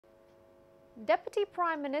Deputy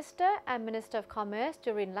Prime Minister and Minister of Commerce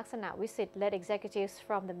Jurin Laksanawisit led executives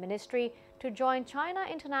from the ministry to join China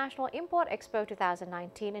International Import Expo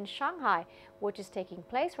 2019 in Shanghai, which is taking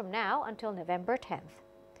place from now until November 10th.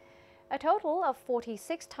 A total of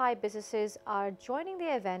 46 Thai businesses are joining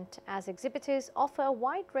the event as exhibitors offer a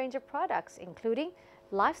wide range of products including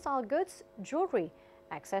lifestyle goods, jewelry,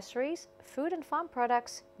 accessories, food and farm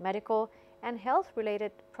products, medical and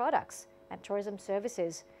health-related products, and tourism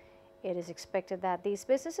services. It is expected that these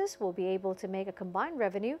businesses will be able to make a combined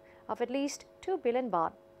revenue of at least 2 billion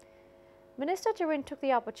baht. Minister Jurin took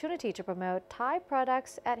the opportunity to promote Thai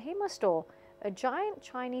products at Hema Store, a giant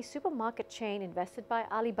Chinese supermarket chain invested by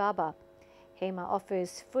Alibaba. Hema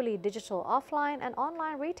offers fully digital offline and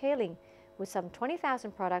online retailing with some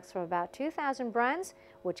 20,000 products from about 2,000 brands,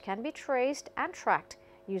 which can be traced and tracked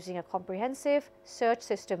using a comprehensive search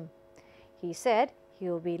system. He said he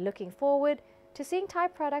will be looking forward to seeing Thai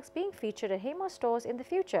products being featured at Hema stores in the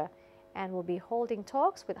future and will be holding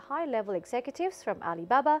talks with high-level executives from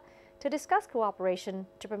Alibaba to discuss cooperation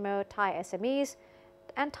to promote Thai SMEs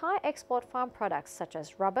and Thai export farm products such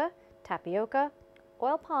as rubber, tapioca,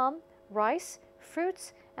 oil palm, rice,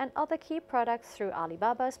 fruits, and other key products through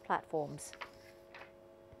Alibaba's platforms.